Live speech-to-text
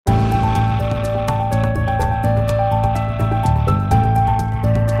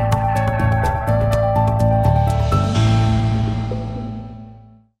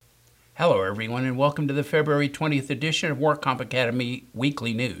everyone, and welcome to the February 20th edition of WorkComp Academy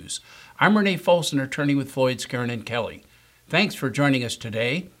Weekly News. I'm Renee Folsom, attorney with Floyd, Skeren & Kelly. Thanks for joining us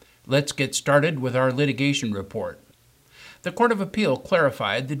today. Let's get started with our litigation report. The Court of Appeal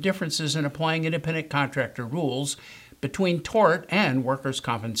clarified the differences in applying independent contractor rules between tort and workers'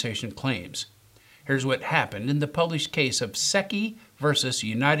 compensation claims. Here's what happened in the published case of Secchi versus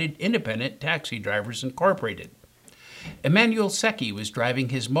United Independent Taxi Drivers Incorporated. Emmanuel Secchi was driving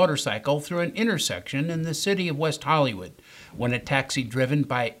his motorcycle through an intersection in the city of West Hollywood when a taxi driven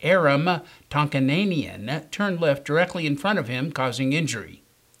by Aram Tonkananian turned left directly in front of him, causing injury.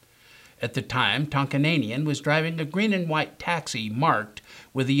 At the time, Tonkananian was driving a green and white taxi marked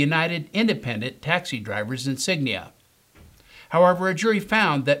with the United Independent Taxi Drivers insignia. However, a jury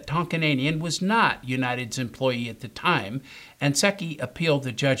found that Tonkananian was not United's employee at the time, and Secchi appealed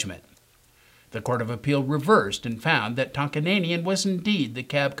the judgment. The Court of Appeal reversed and found that Tonkananian was indeed the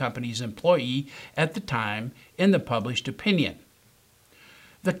cab company's employee at the time in the published opinion.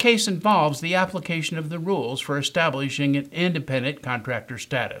 The case involves the application of the rules for establishing an independent contractor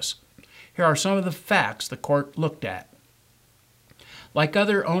status. Here are some of the facts the court looked at. Like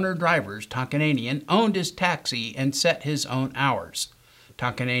other owner-drivers, Tonkananian owned his taxi and set his own hours.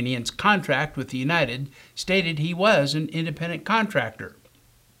 Tonkananian's contract with United stated he was an independent contractor.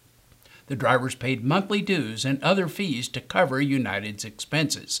 The drivers paid monthly dues and other fees to cover United's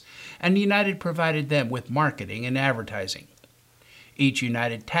expenses, and United provided them with marketing and advertising. Each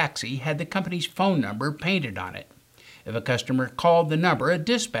United taxi had the company's phone number painted on it. If a customer called the number, a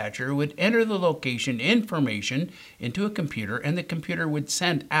dispatcher would enter the location information into a computer, and the computer would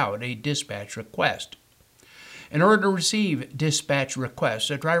send out a dispatch request. In order to receive dispatch requests,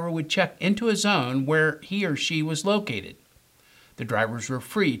 a driver would check into a zone where he or she was located. The drivers were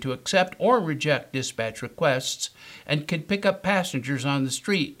free to accept or reject dispatch requests and could pick up passengers on the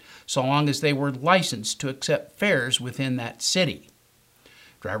street so long as they were licensed to accept fares within that city.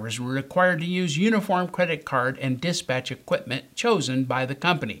 Drivers were required to use uniform credit card and dispatch equipment chosen by the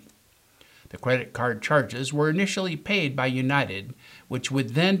company. The credit card charges were initially paid by United, which would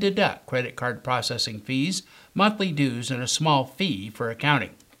then deduct credit card processing fees, monthly dues, and a small fee for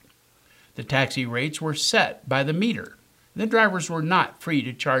accounting. The taxi rates were set by the meter. The drivers were not free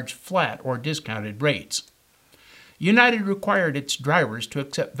to charge flat or discounted rates. United required its drivers to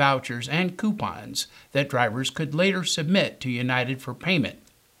accept vouchers and coupons that drivers could later submit to United for payment.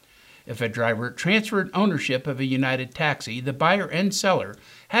 If a driver transferred ownership of a United taxi, the buyer and seller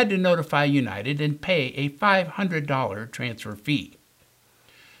had to notify United and pay a $500 transfer fee.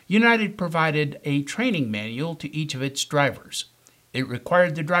 United provided a training manual to each of its drivers. It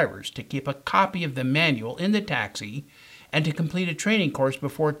required the drivers to keep a copy of the manual in the taxi and to complete a training course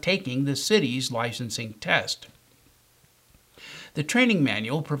before taking the city's licensing test. The training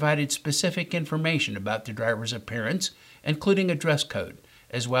manual provided specific information about the driver's appearance, including a dress code,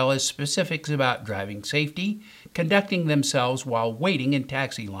 as well as specifics about driving safety, conducting themselves while waiting in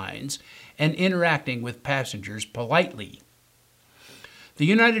taxi lines, and interacting with passengers politely. The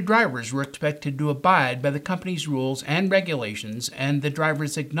United drivers were expected to abide by the company's rules and regulations, and the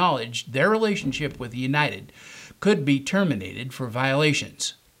drivers acknowledged their relationship with United could be terminated for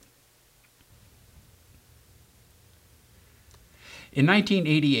violations. In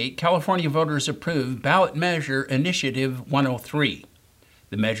 1988, California voters approved Ballot Measure Initiative 103.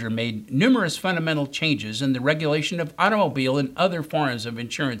 The measure made numerous fundamental changes in the regulation of automobile and other forms of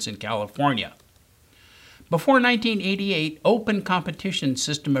insurance in California. Before 1988, open competition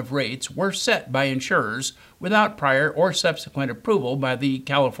system of rates were set by insurers without prior or subsequent approval by the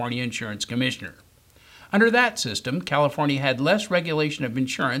California Insurance Commissioner. Under that system, California had less regulation of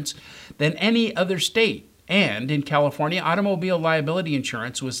insurance than any other state, and in California, automobile liability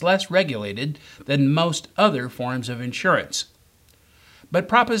insurance was less regulated than most other forms of insurance. But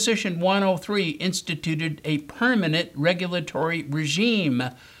Proposition 103 instituted a permanent regulatory regime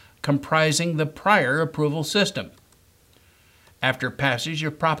comprising the prior approval system. After passage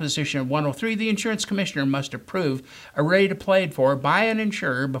of Proposition 103, the Insurance Commissioner must approve a rate applied for by an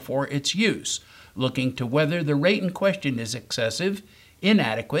insurer before its use, looking to whether the rate in question is excessive,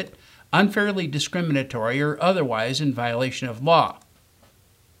 inadequate, unfairly discriminatory, or otherwise in violation of law.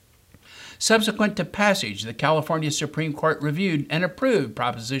 Subsequent to passage, the California Supreme Court reviewed and approved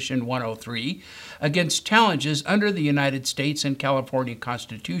Proposition 103 against challenges under the United States and California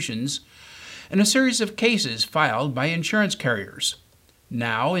constitutions in a series of cases filed by insurance carriers.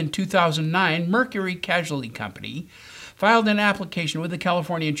 Now, in 2009, Mercury Casualty Company filed an application with the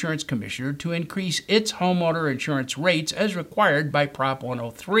California Insurance Commissioner to increase its homeowner insurance rates as required by Prop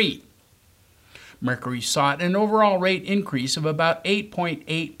 103. Mercury sought an overall rate increase of about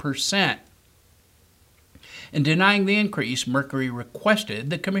 8.8%. In denying the increase, Mercury requested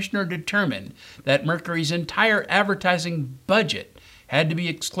the commissioner determine that Mercury's entire advertising budget had to be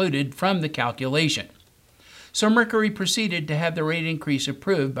excluded from the calculation. So Mercury proceeded to have the rate increase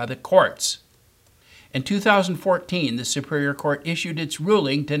approved by the courts. In 2014, the Superior Court issued its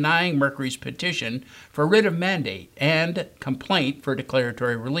ruling denying Mercury's petition for writ of mandate and complaint for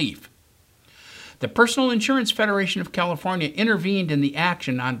declaratory relief. The Personal Insurance Federation of California intervened in the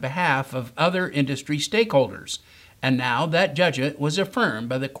action on behalf of other industry stakeholders, and now that judgment was affirmed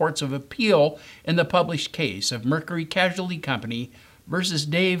by the Courts of Appeal in the published case of Mercury Casualty Company versus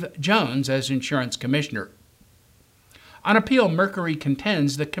Dave Jones as insurance commissioner. On appeal, Mercury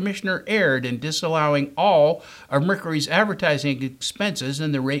contends the commissioner erred in disallowing all of Mercury's advertising expenses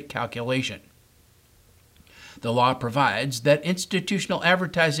in the rate calculation. The law provides that institutional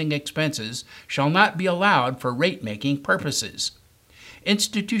advertising expenses shall not be allowed for rate-making purposes.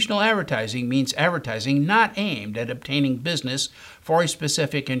 Institutional advertising means advertising not aimed at obtaining business for a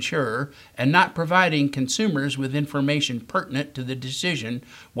specific insurer and not providing consumers with information pertinent to the decision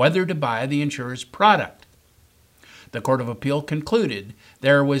whether to buy the insurer's product. The Court of Appeal concluded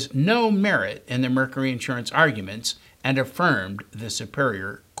there was no merit in the Mercury Insurance arguments and affirmed the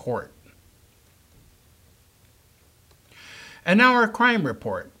Superior Court. And now our crime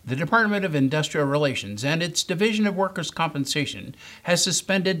report. The Department of Industrial Relations and its Division of Workers' Compensation has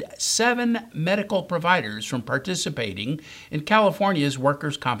suspended 7 medical providers from participating in California's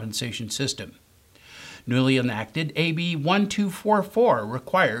workers' compensation system. Newly enacted AB 1244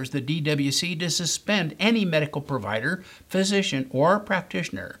 requires the DWC to suspend any medical provider, physician, or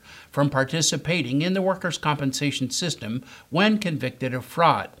practitioner from participating in the workers' compensation system when convicted of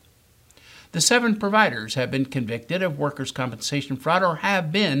fraud. The 7 providers have been convicted of workers' compensation fraud or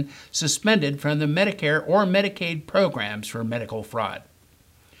have been suspended from the Medicare or Medicaid programs for medical fraud.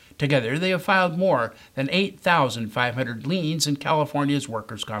 Together, they have filed more than 8,500 liens in California's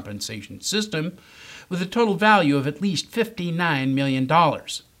workers' compensation system, with a total value of at least $59 million.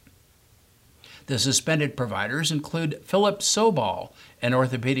 The suspended providers include Philip Sobol, an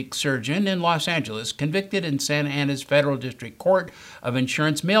orthopedic surgeon in Los Angeles, convicted in Santa Ana's Federal District Court of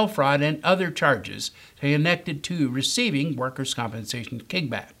insurance mail fraud and other charges connected to receiving workers' compensation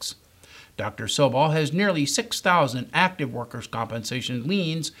kickbacks. Dr. Sobol has nearly 6,000 active workers' compensation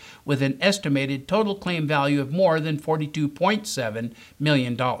liens with an estimated total claim value of more than $42.7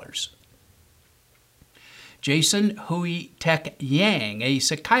 million. Jason Hui Tek Yang, a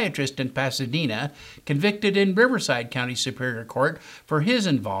psychiatrist in Pasadena, convicted in Riverside County Superior Court for his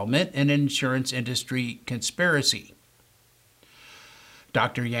involvement in an insurance industry conspiracy.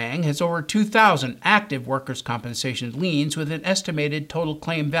 Dr. Yang has over 2,000 active workers' compensation liens with an estimated total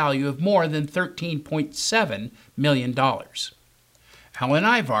claim value of more than $13.7 million. Alan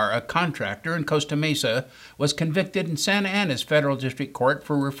Ivar, a contractor in Costa Mesa, was convicted in Santa Ana's Federal District Court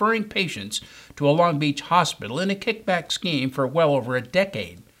for referring patients to a Long Beach hospital in a kickback scheme for well over a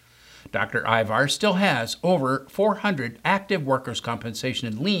decade. Dr. Ivar still has over 400 active workers'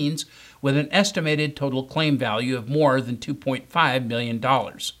 compensation liens with an estimated total claim value of more than $2.5 million.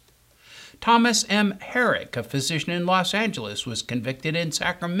 Thomas M. Herrick, a physician in Los Angeles, was convicted in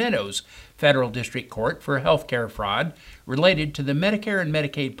Sacramento's Federal District Court for healthcare fraud related to the Medicare and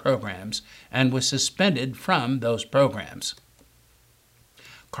Medicaid programs and was suspended from those programs.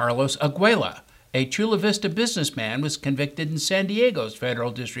 Carlos Aguila, a Chula Vista businessman, was convicted in San Diego's Federal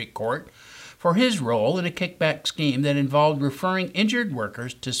District Court for his role in a kickback scheme that involved referring injured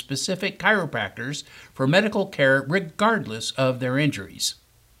workers to specific chiropractors for medical care regardless of their injuries.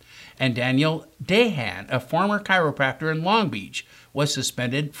 And Daniel Dahan, a former chiropractor in Long Beach, was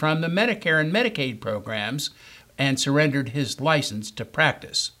suspended from the Medicare and Medicaid programs and surrendered his license to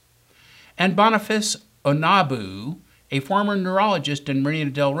practice. And Boniface Onabu, a former neurologist in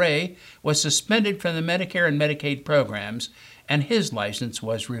Marina del Rey, was suspended from the Medicare and Medicaid programs, and his license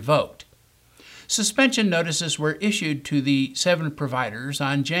was revoked. Suspension notices were issued to the 7 providers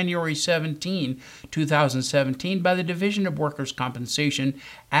on January 17, 2017 by the Division of Workers' Compensation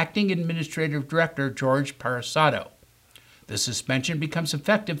Acting Administrative Director George Parasado. The suspension becomes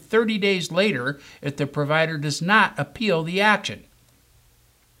effective 30 days later if the provider does not appeal the action.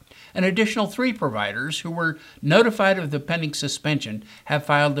 An additional 3 providers who were notified of the pending suspension have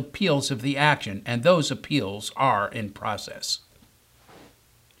filed appeals of the action, and those appeals are in process.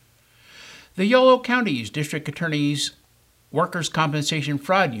 The Yolo County's District Attorney's Workers' Compensation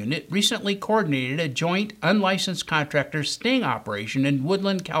Fraud Unit recently coordinated a joint unlicensed contractor sting operation in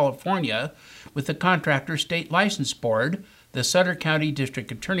Woodland, California, with the Contractor State License Board, the Sutter County District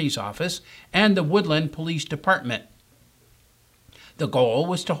Attorney's Office, and the Woodland Police Department. The goal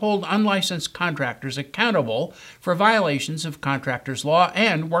was to hold unlicensed contractors accountable for violations of contractors' law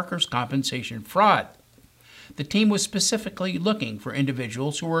and workers' compensation fraud. The team was specifically looking for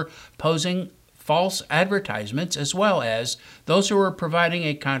individuals who were posing false advertisements as well as those who were providing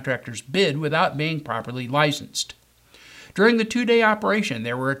a contractor's bid without being properly licensed. During the 2-day operation,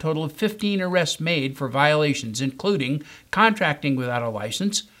 there were a total of 15 arrests made for violations, including contracting without a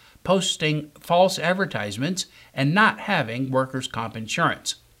license, posting false advertisements, and not having workers' comp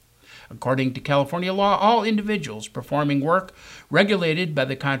insurance. According to California law, all individuals performing work regulated by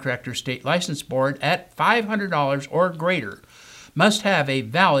the Contractor State License Board at $500 or greater must have a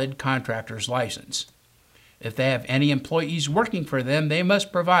valid contractor's license. If they have any employees working for them, they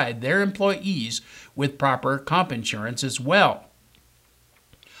must provide their employees with proper comp insurance as well.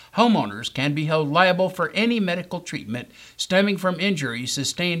 Homeowners can be held liable for any medical treatment stemming from injuries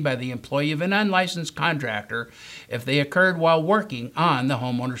sustained by the employee of an unlicensed contractor if they occurred while working on the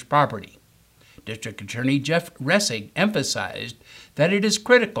homeowner's property. District Attorney Jeff Ressig emphasized that it is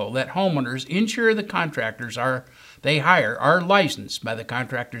critical that homeowners ensure the contractors they hire are licensed by the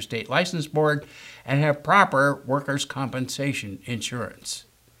Contractor State License Board and have proper workers' compensation insurance.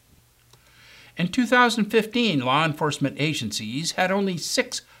 In 2015, law enforcement agencies had only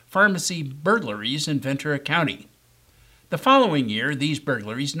 6 pharmacy burglaries in Ventura County. The following year, these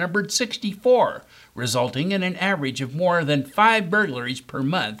burglaries numbered 64, resulting in an average of more than 5 burglaries per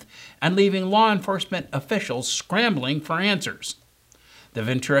month and leaving law enforcement officials scrambling for answers. The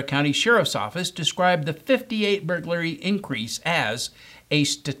Ventura County Sheriff's Office described the 58 burglary increase as a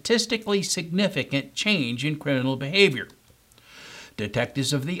statistically significant change in criminal behavior.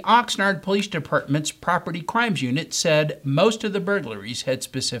 Detectives of the Oxnard Police Department's Property Crimes Unit said most of the burglaries had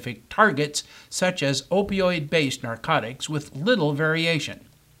specific targets, such as opioid-based narcotics, with little variation.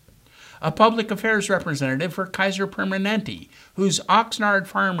 A public affairs representative for Kaiser Permanente, whose Oxnard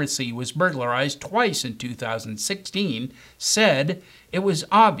pharmacy was burglarized twice in 2016, said it was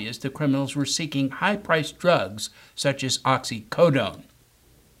obvious the criminals were seeking high-priced drugs such as oxycodone.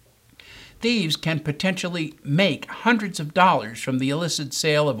 Thieves can potentially make hundreds of dollars from the illicit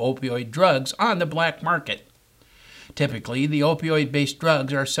sale of opioid drugs on the black market. Typically, the opioid-based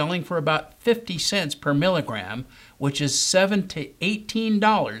drugs are selling for about 50 cents per milligram, which is $7 to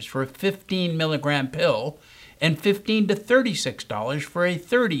 $18 for a 15-milligram pill and $15 to $36 for a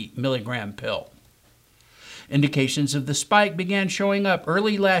 30-milligram pill. Indications of the spike began showing up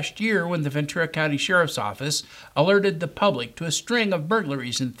early last year when the Ventura County Sheriff's Office alerted the public to a string of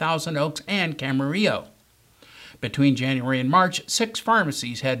burglaries in Thousand Oaks and Camarillo. Between January and March, 6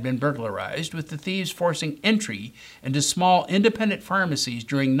 pharmacies had been burglarized, with the thieves forcing entry into small independent pharmacies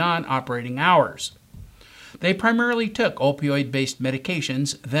during non-operating hours. They primarily took opioid-based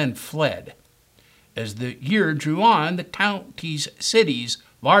medications, then fled. As the year drew on, the county's cities,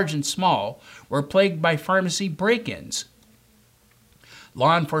 large and small, were plagued by pharmacy break-ins.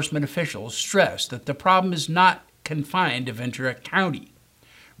 Law enforcement officials stressed that the problem is not confined to Ventura County.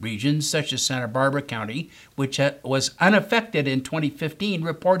 Regions such as Santa Barbara County, which was unaffected in 2015,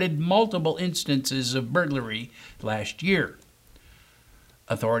 reported multiple instances of burglary last year.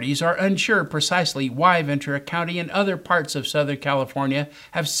 Authorities are unsure precisely why Ventura County and other parts of Southern California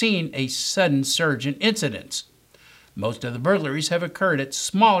have seen a sudden surge in incidents. Most of the burglaries have occurred at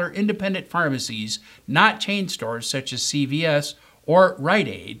smaller independent pharmacies, not chain stores such as CVS or Rite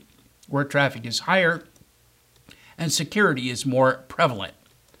Aid, where traffic is higher and security is more prevalent.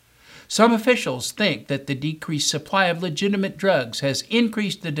 Some officials think that the decreased supply of legitimate drugs has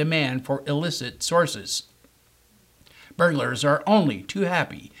increased the demand for illicit sources. Burglars are only too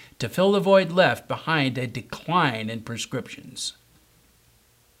happy to fill the void left behind a decline in prescriptions.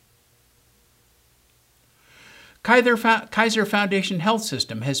 Kaiser Foundation Health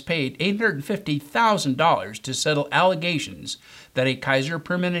System has paid $850,000 to settle allegations that a Kaiser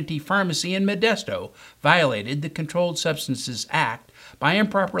Permanente pharmacy in Modesto violated the Controlled Substances Act by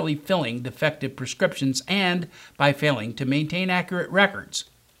improperly filling defective prescriptions and by failing to maintain accurate records.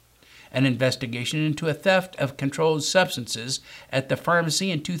 An investigation into a theft of controlled substances at the pharmacy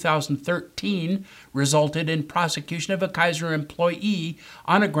in 2013 resulted in prosecution of a Kaiser employee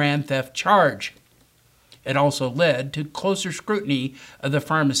on a grand theft charge. It also led to closer scrutiny of the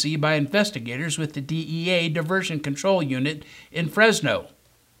pharmacy by investigators with the DEA Diversion Control Unit in Fresno.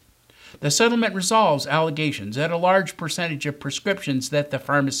 The settlement resolves allegations that a large percentage of prescriptions that the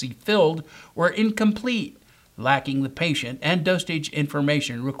pharmacy filled were incomplete, lacking the patient and dosage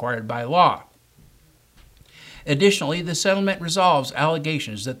information required by law. Additionally, the settlement resolves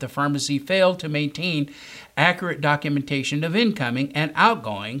allegations that the pharmacy failed to maintain accurate documentation of incoming and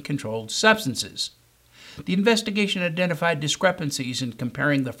outgoing controlled substances. The investigation identified discrepancies in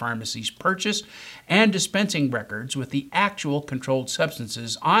comparing the pharmacy's purchase and dispensing records with the actual controlled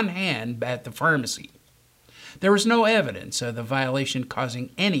substances on hand at the pharmacy. There was no evidence of the violation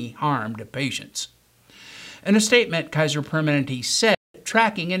causing any harm to patients. In a statement, Kaiser Permanente said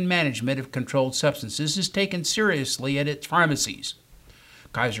tracking and management of controlled substances is taken seriously at its pharmacies.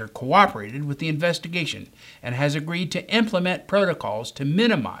 Kaiser cooperated with the investigation and has agreed to implement protocols to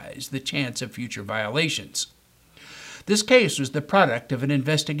minimize the chance of future violations. This case was the product of an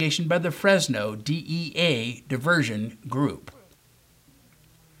investigation by the Fresno DEA Diversion Group.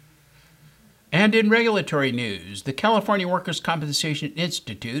 And in regulatory news, the California Workers' Compensation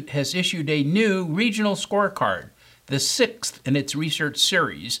Institute has issued a new regional scorecard, the sixth in its research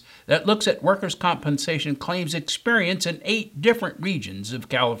series, that looks at workers' compensation claims experience in 8 different regions of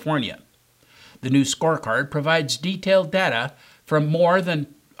California. The new scorecard provides detailed data from more than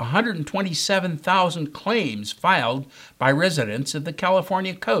 127,000 claims filed by residents of the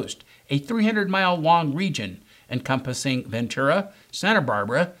California coast, a 300-mile-long region encompassing Ventura, Santa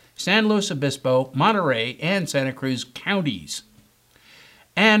Barbara, San Luis Obispo, Monterey, and Santa Cruz counties.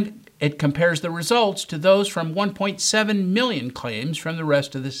 And it compares the results to those from 1.7 million claims from the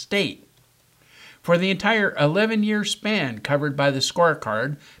rest of the state. For the entire 11-year span covered by the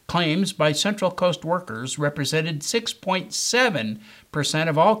scorecard, claims by Central Coast workers represented 6.7%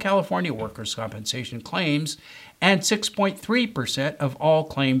 of all California workers' compensation claims and 6.3% of all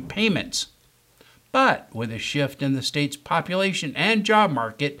claim payments. But with a shift in the state's population and job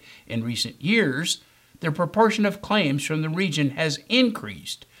market in recent years, the proportion of claims from the region has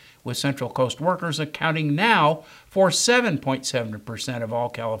increased, with Central Coast workers accounting now for 7.7% of all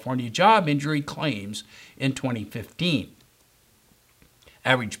California job injury claims in 2015.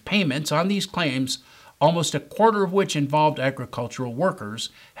 Average payments on these claims, almost a quarter of which involved agricultural workers,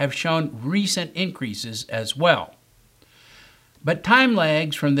 have shown recent increases as well. But time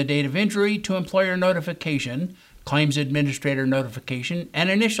lags from the date of injury to employer notification, claims administrator notification,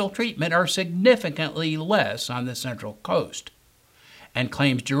 and initial treatment are significantly less on the Central Coast. And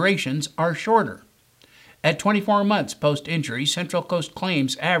claims durations are shorter. At 24 months post-injury, Central Coast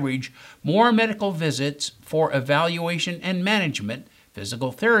claims average more medical visits for evaluation and management,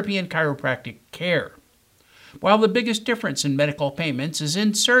 physical therapy, and chiropractic care. While the biggest difference in medical payments is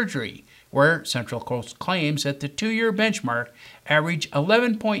in surgery, where Central Coast claims at the 2-year benchmark average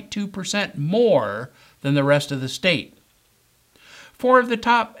 11.2% more than the rest of the state. 4 of the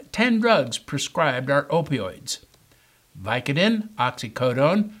top 10 drugs prescribed are opioids. Vicodin,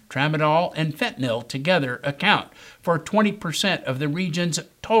 oxycodone, tramadol, and fentanyl together account for 20% of the region's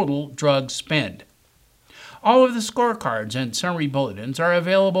total drug spend. All of the scorecards and summary bulletins are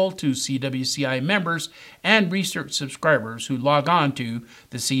available to CWCI members and research subscribers who log on to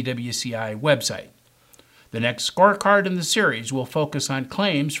the CWCI website. The next scorecard in the series will focus on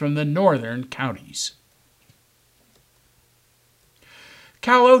claims from the northern counties.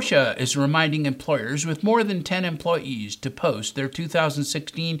 Cal-OSHA is reminding employers with more than 10 employees to post their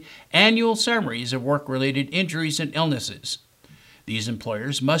 2016 annual summaries of work-related injuries and illnesses. These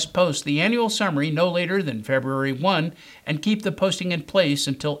employers must post the annual summary no later than February 1 and keep the posting in place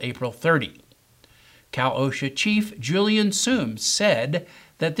until April 30. Cal-OSHA Chief Julian Sooms said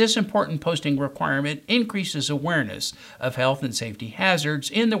that this important posting requirement increases awareness of health and safety hazards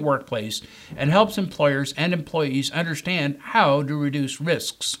in the workplace and helps employers and employees understand how to reduce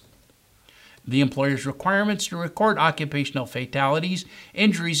risks. The employer's requirements to record occupational fatalities,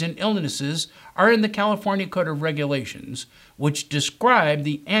 injuries, and illnesses are in the California Code of Regulations, which describe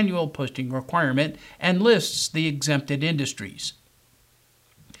the annual posting requirement and lists the exempted industries.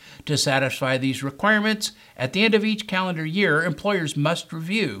 To satisfy these requirements, at the end of each calendar year, employers must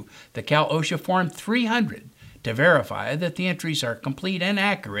review the Cal-OSHA Form 300 to verify that the entries are complete and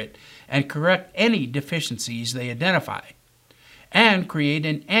accurate and correct any deficiencies they identify, and create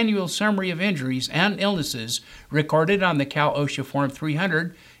an annual summary of injuries and illnesses recorded on the Cal-OSHA Form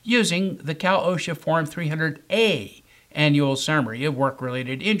 300 using the Cal-OSHA Form 300A Annual Summary of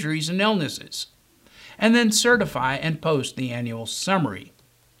Work-Related Injuries and Illnesses, and then certify and post the annual summary.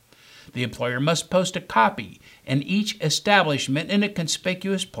 The employer must post a copy in each establishment in a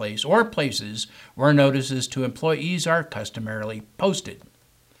conspicuous place or places where notices to employees are customarily posted.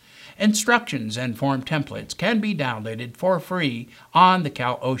 Instructions and form templates can be downloaded for free on the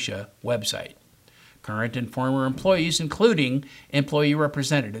Cal-OSHA website. Current and former employees, including employee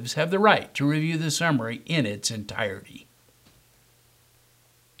representatives, have the right to review the summary in its entirety.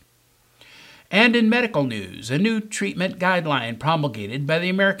 And in medical news, a new treatment guideline promulgated by the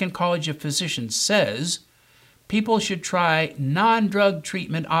American College of Physicians says people should try non-drug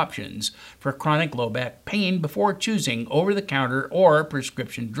treatment options for chronic low back pain before choosing over-the-counter or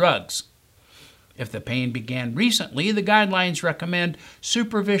prescription drugs. If the pain began recently, the guidelines recommend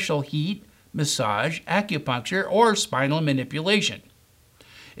superficial heat, massage, acupuncture, or spinal manipulation.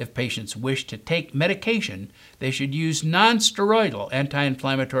 If patients wish to take medication, they should use non-steroidal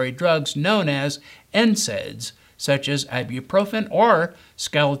anti-inflammatory drugs known as NSAIDs, such as ibuprofen or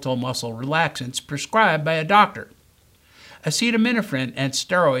skeletal muscle relaxants prescribed by a doctor. Acetaminophen and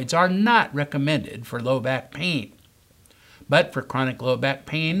steroids are not recommended for low back pain. But for chronic low back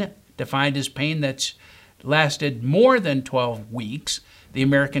pain, defined as pain that's lasted more than 12 weeks, the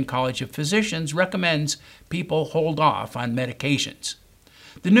American College of Physicians recommends people hold off on medications.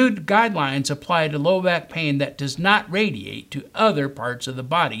 The new guidelines apply to low back pain that does not radiate to other parts of the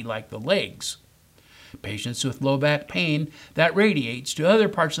body like the legs. Patients with low back pain that radiates to other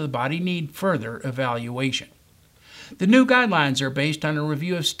parts of the body need further evaluation. The new guidelines are based on a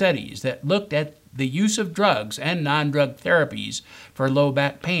review of studies that looked at the use of drugs and non-drug therapies for low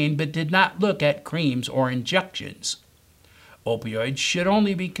back pain but did not look at creams or injections. Opioids should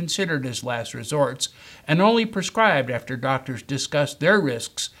only be considered as last resorts and only prescribed after doctors discuss their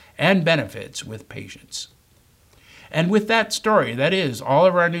risks and benefits with patients. And with that story, that is all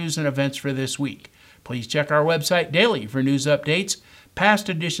of our news and events for this week. Please check our website daily for news updates, past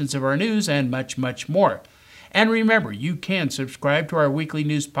editions of our news, and much, much more. And remember, you can subscribe to our weekly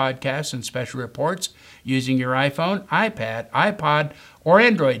news podcasts and special reports using your iPhone, iPad, iPod, or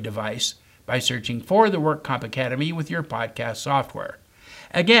Android device by searching for the WorkComp Academy with your podcast software.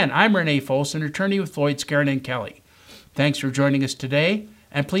 Again, I'm Renee Folsom, attorney with Floyd, Skeren & Kelly. Thanks for joining us today,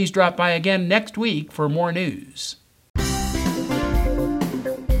 and please drop by again next week for more news.